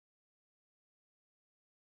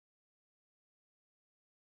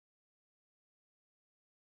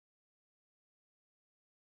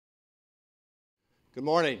Good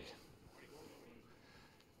morning.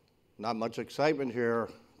 Not much excitement here.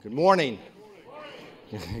 Good morning.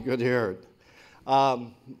 Good to hear it.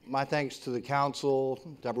 My thanks to the council,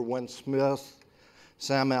 Deborah Wince-Smith,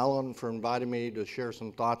 Sam Allen for inviting me to share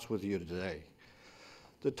some thoughts with you today.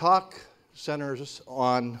 The talk centers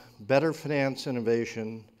on better finance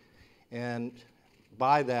innovation and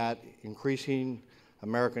by that, increasing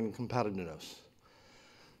American competitiveness.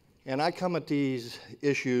 And I come at these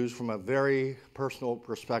issues from a very personal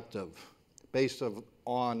perspective, based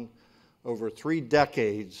on over 3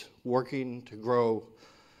 decades working to grow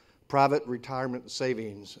private retirement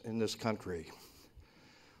savings in this country.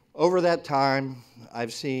 Over that time,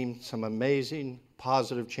 I've seen some amazing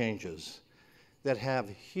positive changes that have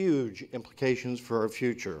huge implications for our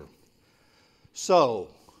future. So,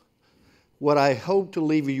 what I hope to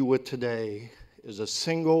leave you with today is a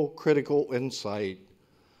single critical insight,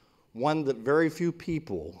 one that very few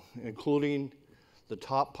people, including the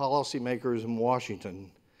top policymakers in Washington,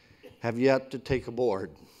 have yet to take aboard.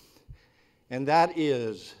 And that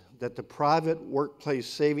is that the private workplace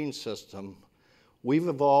savings system we've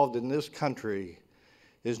evolved in this country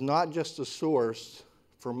is not just a source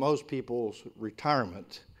for most people's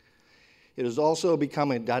retirement. It has also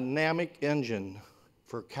become a dynamic engine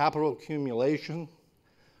for capital accumulation,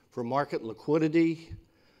 for market liquidity,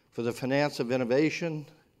 for the finance of innovation,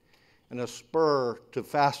 and a spur to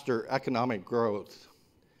faster economic growth.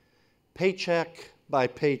 Paycheck by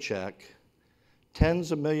paycheck,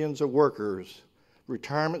 tens of millions of workers'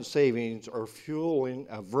 retirement savings are fueling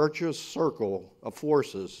a virtuous circle of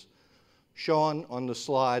forces shown on the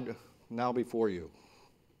slide now before you.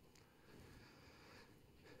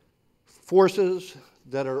 Forces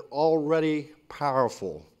that are already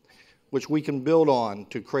powerful, which we can build on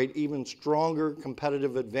to create even stronger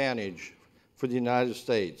competitive advantage for the United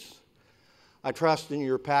States. I trust in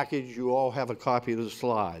your package you all have a copy of the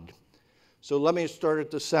slide. So let me start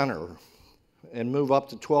at the center and move up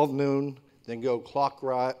to 12 noon, then go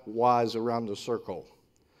clockwise around the circle.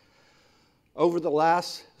 Over the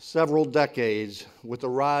last several decades, with the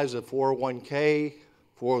rise of 401k,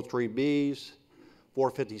 403bs,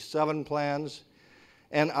 457 plans,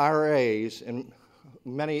 and IRAs, and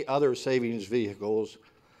many other savings vehicles,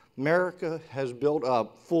 America has built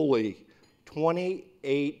up fully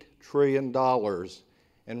 $28 trillion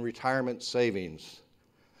in retirement savings.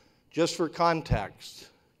 Just for context,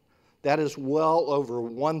 that is well over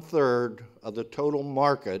 1/3 of the total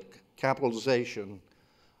market capitalization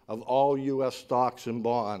of all U.S. stocks and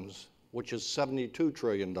bonds, which is $72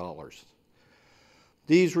 trillion.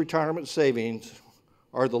 These retirement savings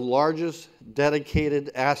are the largest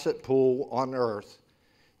dedicated asset pool on earth,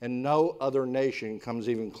 and no other nation comes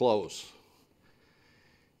even close.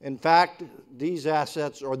 In fact, these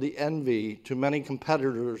assets are the envy to many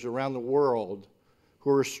competitors around the world who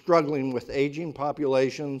are struggling with aging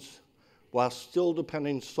populations while still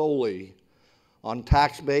depending solely on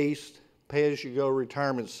tax-based, pay-as-you-go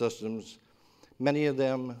retirement systems, many of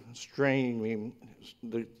them straining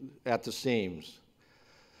at the seams.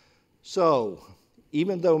 So,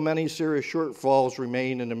 even though many serious shortfalls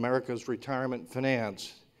remain in America's retirement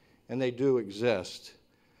finance, and they do exist,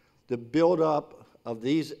 the buildup of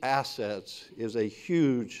these assets is a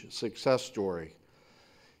huge success story.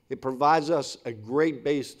 It provides us a great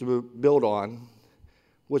base to build on.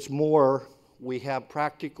 What's more, we have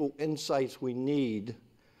practical insights we need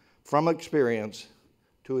from experience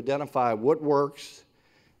to identify what works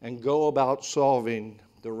and go about solving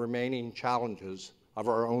the remaining challenges of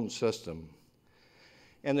our own system.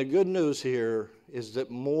 And the good news here is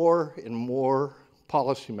that more and more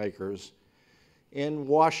policymakers in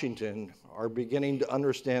Washington are beginning to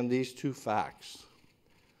understand these two facts.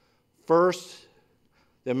 First,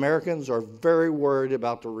 the Americans are very worried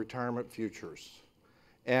about their retirement futures.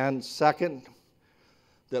 And second,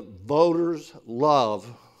 that voters love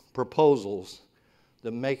proposals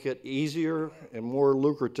that make it easier and more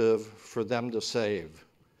lucrative for them to save.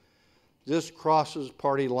 This crosses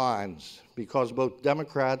party lines because both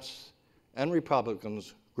Democrats and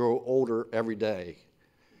Republicans grow older every day,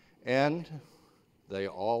 and they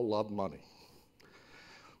all love money.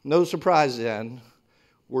 No surprise then,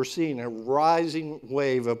 we're seeing a rising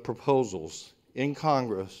wave of proposals in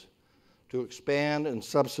Congress to expand and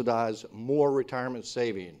subsidize more retirement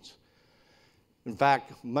savings. In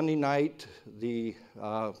fact, Monday night, the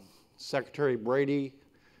Secretary Brady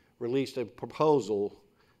released a proposal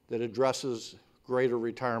that addresses greater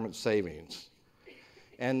retirement savings.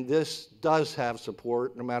 And this does have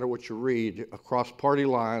support, no matter what you read, across party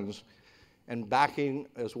lines and backing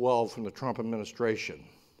as well from the Trump administration.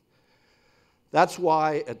 That's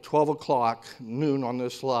why at 12 o'clock noon on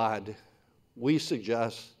this slide, we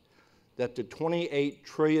suggest that the $28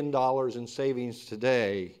 trillion in savings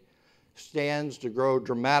today stands to grow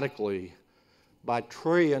dramatically by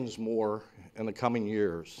trillions more in the coming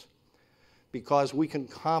years, because we can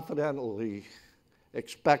confidently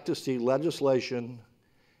expect to see legislation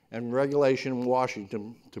and regulation in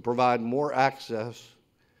Washington to provide more access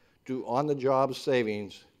to on-the-job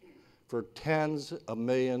savings for tens of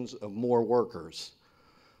millions of more workers,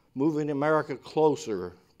 moving America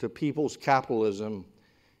closer to people's capitalism,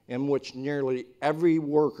 in which nearly every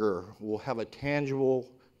worker will have a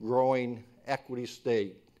tangible, growing equity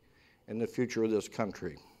stake in the future of this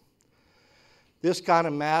country. This kind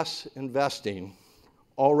of mass investing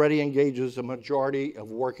already engages a majority of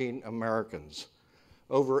working Americans.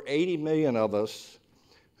 Over 80 million of us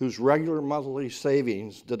whose regular monthly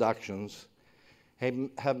savings deductions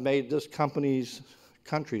have made this country's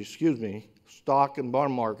stock and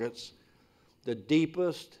bond markets the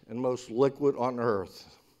deepest and most liquid on earth.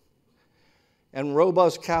 And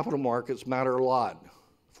robust capital markets matter a lot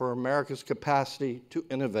for America's capacity to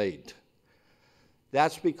innovate.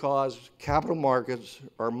 That's because capital markets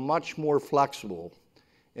are much more flexible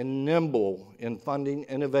and nimble in funding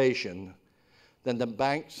innovation than the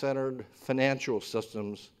bank-centered financial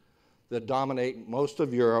systems that dominate most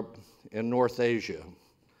of Europe and North Asia.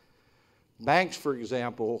 Banks, for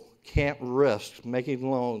example, can't risk making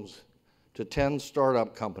loans to 10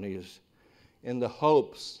 startup companies in the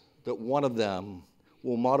hopes that one of them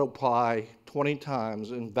will multiply 20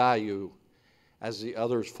 times in value as the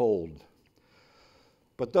others fold.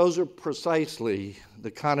 But those are precisely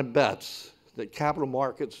the kind of bets that capital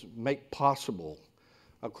markets make possible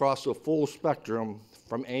across a full spectrum,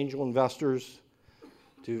 from angel investors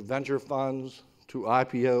to venture funds to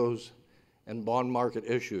IPOs and bond market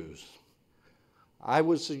issues. I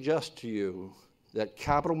would suggest to you that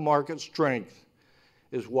capital market strength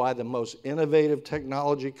is why the most innovative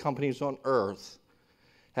technology companies on earth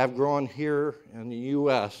have grown here in the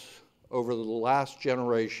US over the last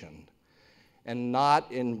generation, and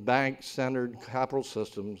not in bank-centered capital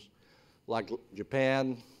systems like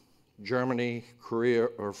Japan, Germany, Korea,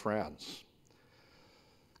 or France.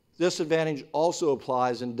 This advantage also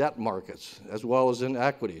applies in debt markets as well as in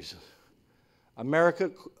equities.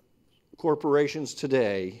 American corporations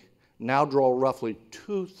today now draw roughly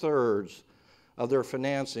 2/3 of their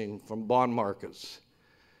financing from bond markets,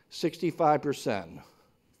 65%,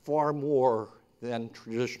 far more than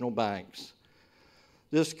traditional banks.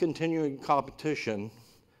 This continuing competition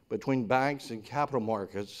between banks and capital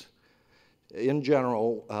markets in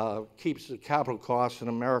general keeps the capital costs in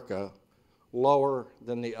America lower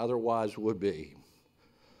than they otherwise would be.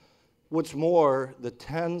 What's more, the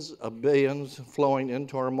tens of billions flowing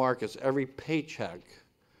into our markets every paycheck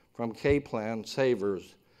from K-Plan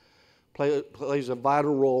savers plays a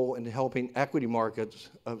vital role in helping equity markets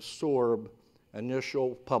absorb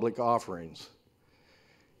initial public offerings.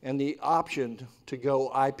 And the option to go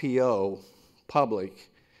IPO public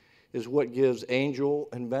is what gives angel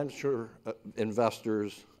and venture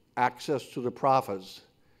investors access to the profits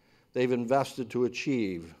they've invested to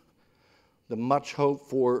achieve the much hoped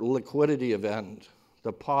for liquidity event,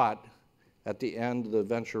 the pot at the end of the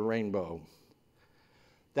venture rainbow.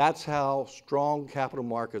 That's how strong capital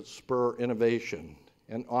markets spur innovation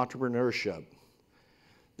and entrepreneurship.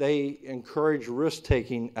 They encourage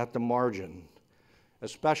risk-taking at the margin,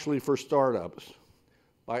 especially for startups,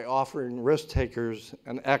 by offering risk takers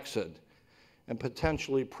an exit and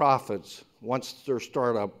potentially profits once their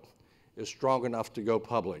startup is strong enough to go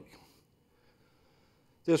public.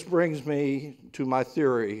 This brings me to my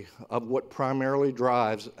theory of what primarily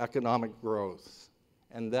drives economic growth,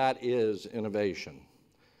 and that is innovation,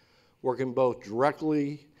 working both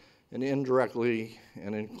directly and indirectly,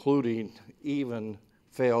 and including even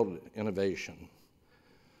failed innovation.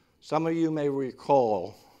 Some of you may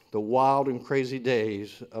recall the wild and crazy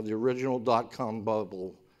days of the original dot-com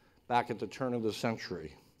bubble back at the turn of the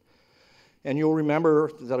century. And you'll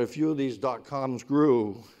remember that a few of these dot-coms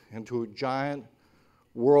grew into giant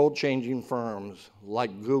world-changing firms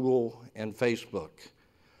like Google and Facebook.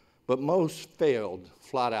 But most failed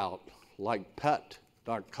flat out, like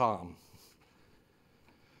Pet.com.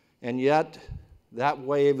 And yet, that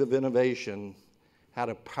wave of innovation had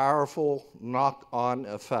a powerful knock-on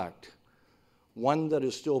effect, one that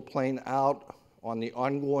is still playing out on the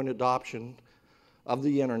ongoing adoption of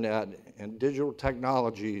the internet and digital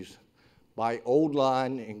technologies by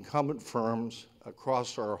old-line incumbent firms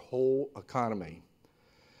across our whole economy.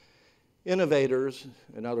 Innovators,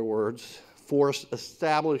 in other words, force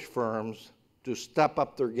established firms to step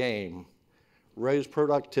up their game, raise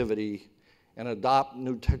productivity, and adopt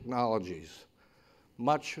new technologies,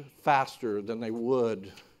 much faster than they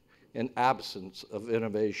would in absence of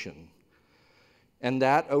innovation. And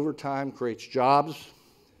that over time creates jobs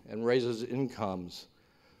and raises incomes,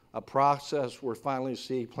 a process we're finally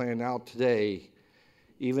seeing playing out today,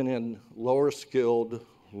 even in lower skilled,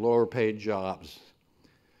 lower paid jobs.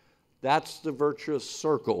 That's the virtuous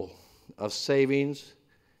circle of savings,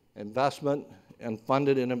 investment, and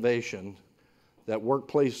funded innovation that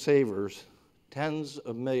workplace savers, tens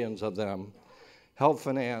of millions of them, help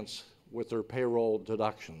finance with their payroll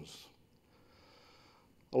deductions.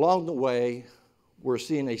 Along the way, we're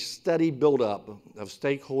seeing a steady buildup of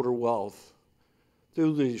stakeholder wealth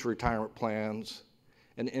through these retirement plans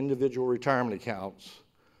and individual retirement accounts,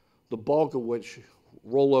 the bulk of which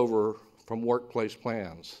roll over from workplace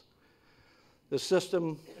plans. The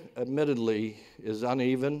system, admittedly, is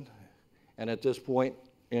uneven and at this point,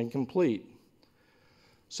 incomplete.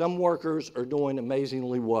 Some workers are doing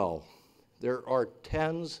amazingly well. There are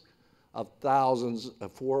tens of thousands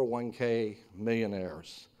of 401k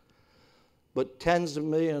millionaires, but tens of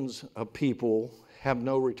millions of people have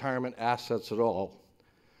no retirement assets at all.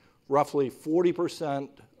 Roughly 40%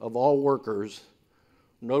 of all workers,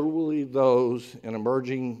 notably those in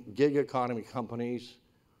emerging gig economy companies,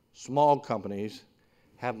 small companies,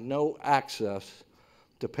 have no access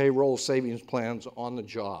to payroll savings plans on the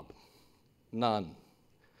job. None.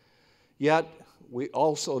 Yet, we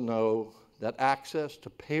also know that access to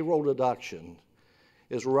payroll deduction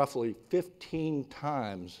is roughly 15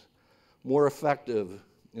 times more effective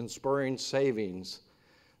in spurring savings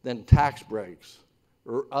than tax breaks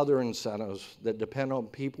or other incentives that depend on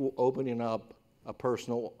people opening up a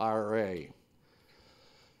personal IRA.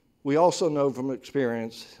 We also know from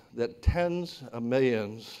experience that tens of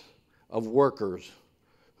millions of workers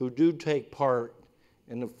who do take part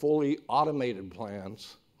in the fully automated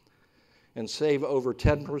plans and save over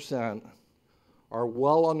 10% are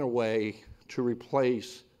well on their way to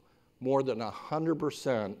replace more than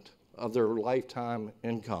 100% of their lifetime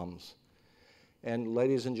incomes. And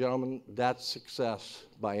ladies and gentlemen, that's success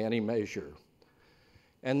by any measure.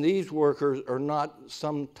 And these workers are not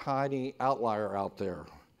some tiny outlier out there.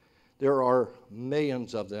 There are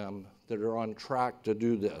millions of them that are on track to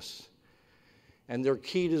do this. And their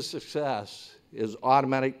key to success is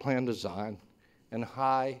automatic plan design and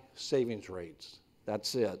high savings rates.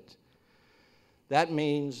 That's it. That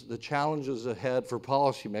means the challenges ahead for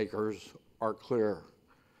policymakers are clear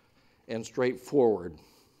and straightforward.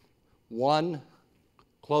 One,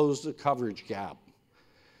 close the coverage gap.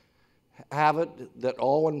 Have it that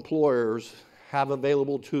all employers have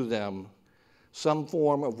available to them some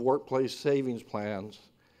form of workplace savings plans,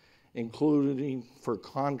 including for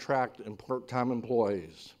contract and part-time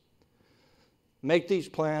employees. Make these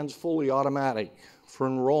plans fully automatic for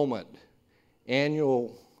enrollment,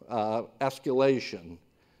 annual escalation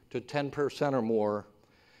to 10% or more,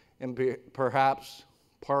 and perhaps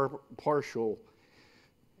partial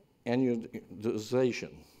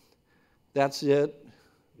annualization. That's it.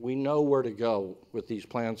 We know where to go with these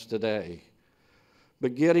plans today.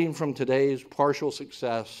 But getting from today's partial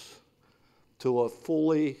success to a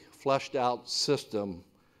fully fleshed out system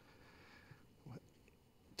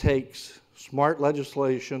takes smart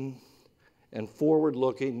legislation and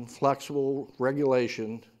forward-looking, flexible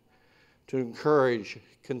regulation to encourage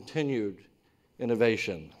continued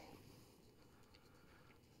innovation.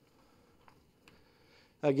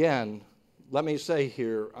 Again, let me say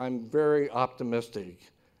here, I'm very optimistic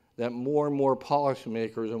that more and more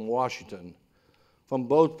policymakers in Washington from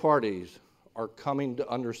both parties are coming to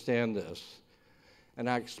understand this. And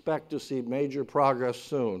I expect to see major progress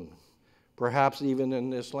soon, perhaps even in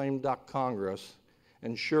this lame duck Congress,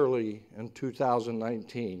 and surely in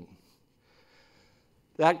 2019.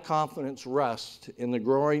 That confidence rests in the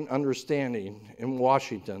growing understanding in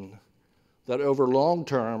Washington that over long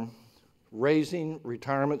term, raising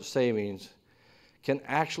retirement savings can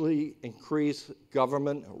actually increase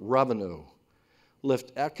government revenue,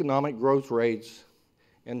 lift economic growth rates,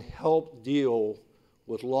 and help deal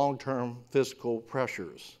with long-term fiscal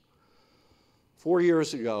pressures. 4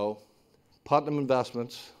 years ago, Putnam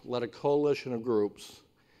Investments led a coalition of groups,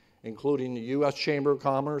 including the U.S. Chamber of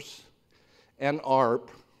Commerce and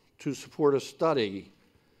ARP, to support a study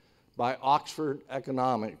by Oxford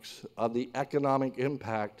Economics of the economic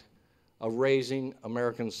impact of raising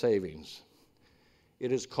American savings.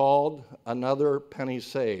 It is called Another Penny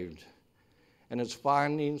Saved, and its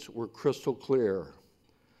findings were crystal clear.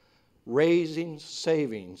 Raising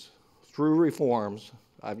savings through reforms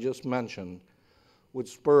I've just mentioned would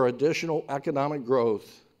spur additional economic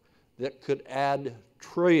growth that could add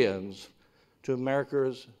trillions to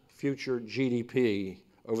America's future GDP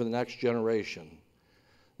over the next generation.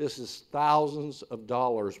 This is thousands of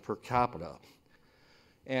dollars per capita.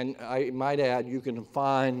 And I might add, you can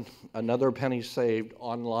find another penny saved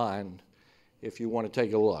online if you want to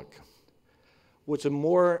take a look. What's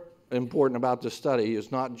more important about this study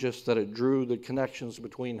is not just that it drew the connections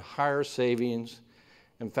between higher savings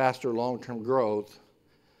and faster long-term growth.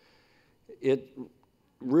 It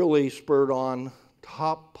really spurred on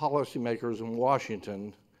top policymakers in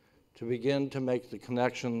Washington to begin to make the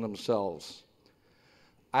connection themselves.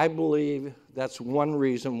 I believe that's one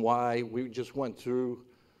reason why we just went through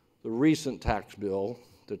the recent tax bill,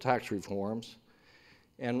 the tax reforms,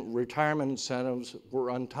 and retirement incentives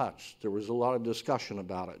were untouched. There was a lot of discussion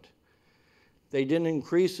about it. They didn't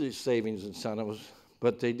increase these savings incentives,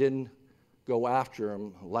 but they didn't go after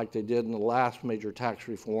them like they did in the last major tax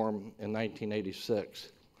reform in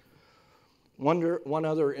 1986. One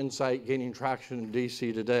other insight gaining traction in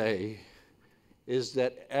DC today is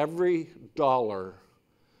that every dollar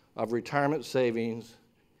of retirement savings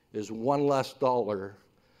is one less dollar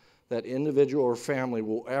that individual or family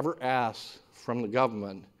will ever ask from the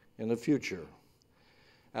government in the future,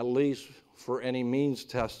 at least for any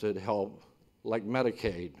means-tested help like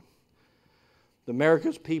Medicaid. The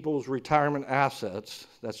America's people's retirement assets,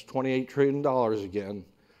 that's $28 trillion again,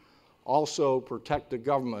 also protect the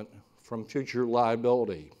government from future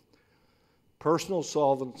liability. Personal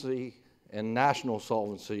solvency and national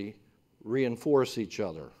solvency reinforce each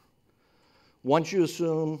other. Once you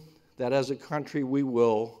assume that as a country we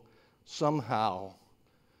will somehow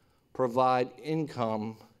provide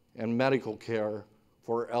income and medical care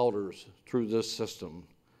for elders through this system,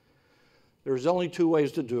 there's only two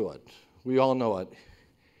ways to do it. We all know it.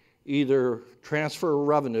 Either transfer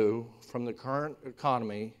revenue from the current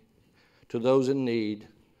economy to those in need,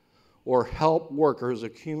 or help workers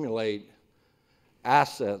accumulate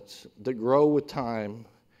assets that grow with time,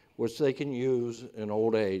 which they can use in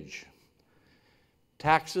old age.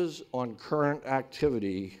 Taxes on current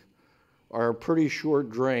activity are a pretty sure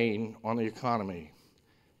drain on the economy.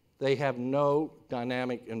 They have no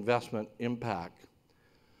dynamic investment impact.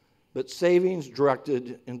 But savings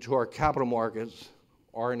directed into our capital markets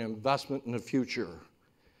are an investment in the future.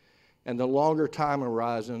 And the longer time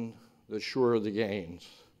horizon, the surer the gains.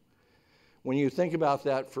 When you think about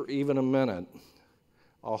that for even a minute,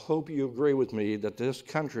 I hope you agree with me that this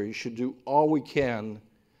country should do all we can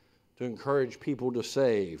to encourage people to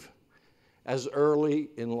save as early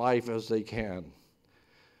in life as they can,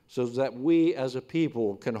 so that we as a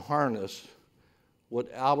people can harness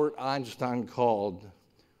what Albert Einstein called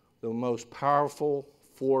the most powerful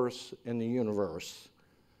force in the universe,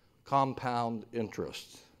 compound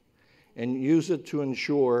interest, and use it to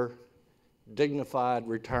ensure dignified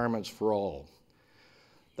retirements for all.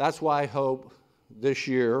 That's why I hope this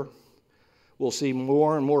year we'll see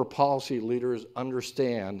more and more policy leaders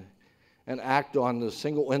understand and act on the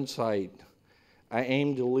single insight I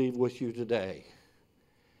aim to leave with you today,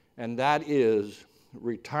 and that is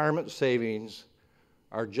retirement savings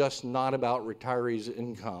are just not about retirees'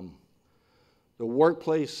 income. The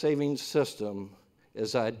workplace savings system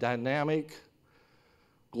is a dynamic,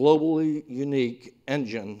 globally unique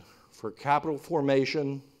engine for capital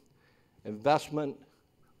formation, investment,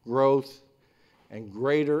 growth, and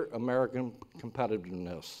greater American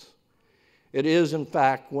competitiveness. It is, in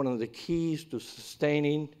fact, one of the keys to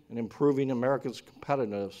sustaining and improving America's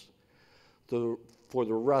competitiveness for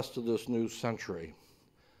the rest of this new century.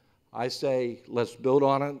 I say, let's build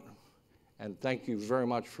on it, and thank you very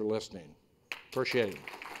much for listening. Appreciate it.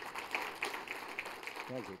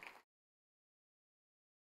 Thank you.